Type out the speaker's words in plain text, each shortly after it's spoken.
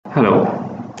Hello.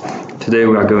 Today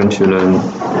we are going to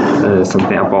learn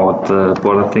something about the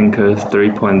BODOR Thinker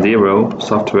 3.0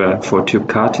 software for tube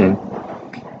cutting.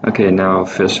 Okay, now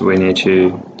first we need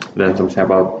to learn something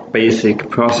about basic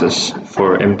process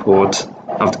for import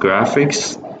of the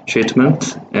graphics,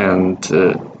 treatment, and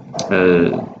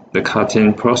the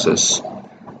cutting process.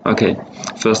 Okay,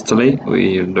 firstly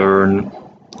we learn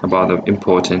about the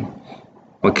importing.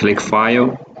 We click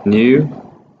File, New,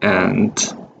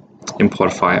 and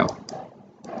Import file,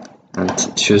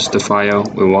 and choose the file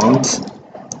we want,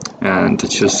 and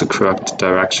choose the correct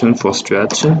direction for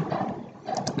stretching.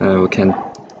 We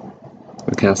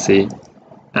can see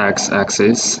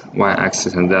x-axis,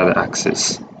 y-axis, and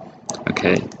z-axis.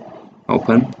 Okay,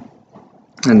 open,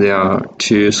 and there are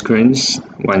two screens.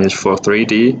 One is for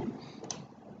 3D.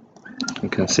 You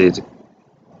can see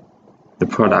the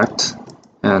product,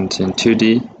 and in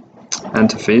 2D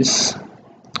interface.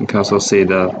 You can also see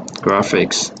the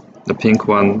graphics. The pink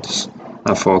ones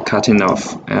are for cutting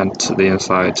off, and the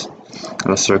inside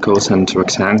are circles and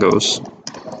rectangles.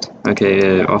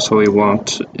 Okay, also we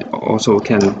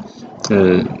can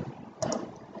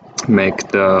make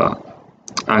the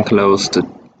enclosed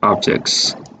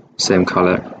objects same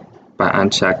color by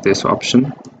uncheck this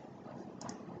option.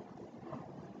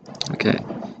 Okay,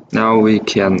 now we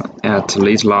can add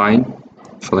lead line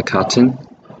for the cutting.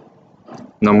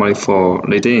 Normally for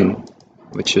lead in,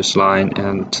 we choose line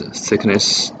and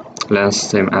thickness, length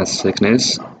same as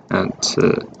thickness, and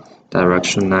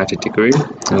direction 90 degree.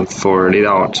 And for lead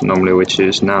out, normally we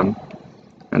choose none.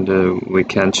 And we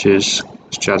can choose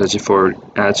strategy for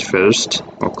edge first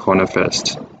or corner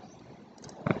first.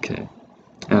 Okay,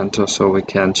 and also we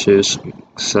can choose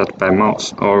set by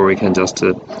mouse, or we can just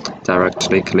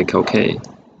directly click OK.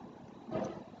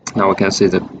 Now we can see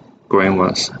the green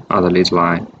ones are the lead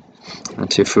line.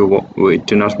 And if we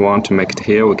do not want to make it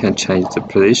here, we can change the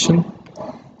position.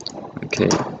 Okay,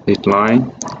 lead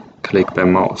line, click by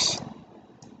mouse,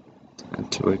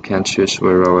 and we can choose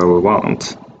wherever we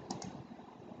want.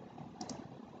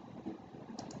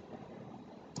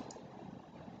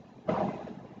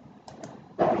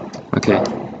 Okay,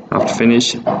 after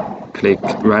finish, click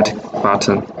right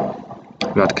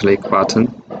click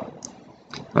button.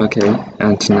 Okay,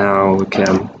 and now we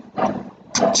can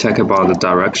check about the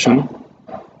direction.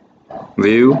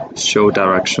 View, show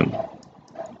direction.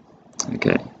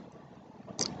 Okay,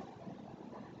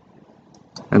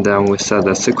 and then we set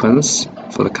the sequence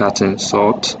for the cutting: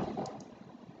 sort,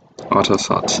 auto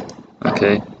sort.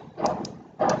 Okay,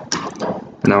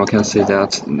 now we can see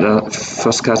that the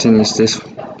first cutting is this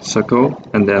circle,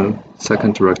 and then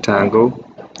second rectangle,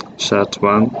 set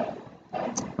one.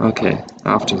 Okay,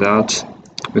 after that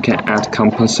we can add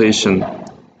compensation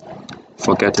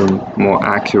for getting more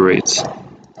accurate.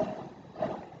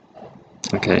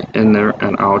 Okay, inner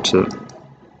and outer.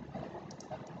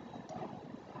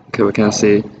 Okay, we can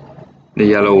see the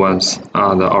yellow ones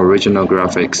are the original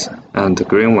graphics, and the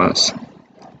green ones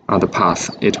are the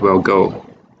path it will go.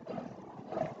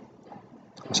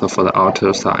 So for the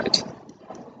outer side.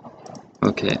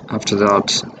 Okay, after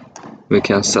that we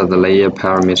can set the layer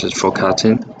parameters for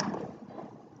cutting.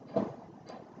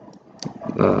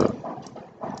 The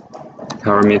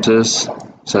parameters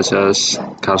such as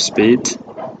cut speed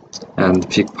and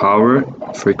peak power,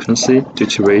 frequency,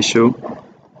 duty ratio,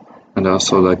 and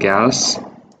also the gas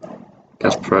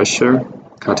pressure,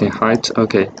 cutting height.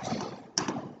 Okay,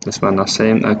 this one not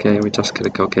same. Okay, we just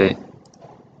click OK.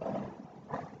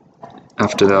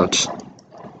 After that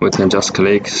we can just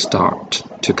click start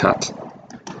to cut,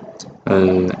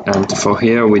 and for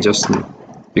here we just,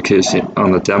 because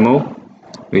on the demo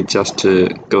we just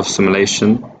go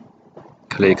simulation,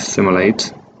 click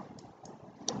simulate.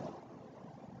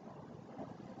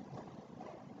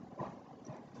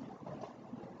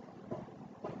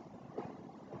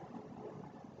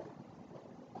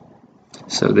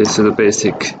 So this is the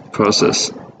basic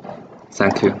process.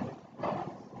 Thank you.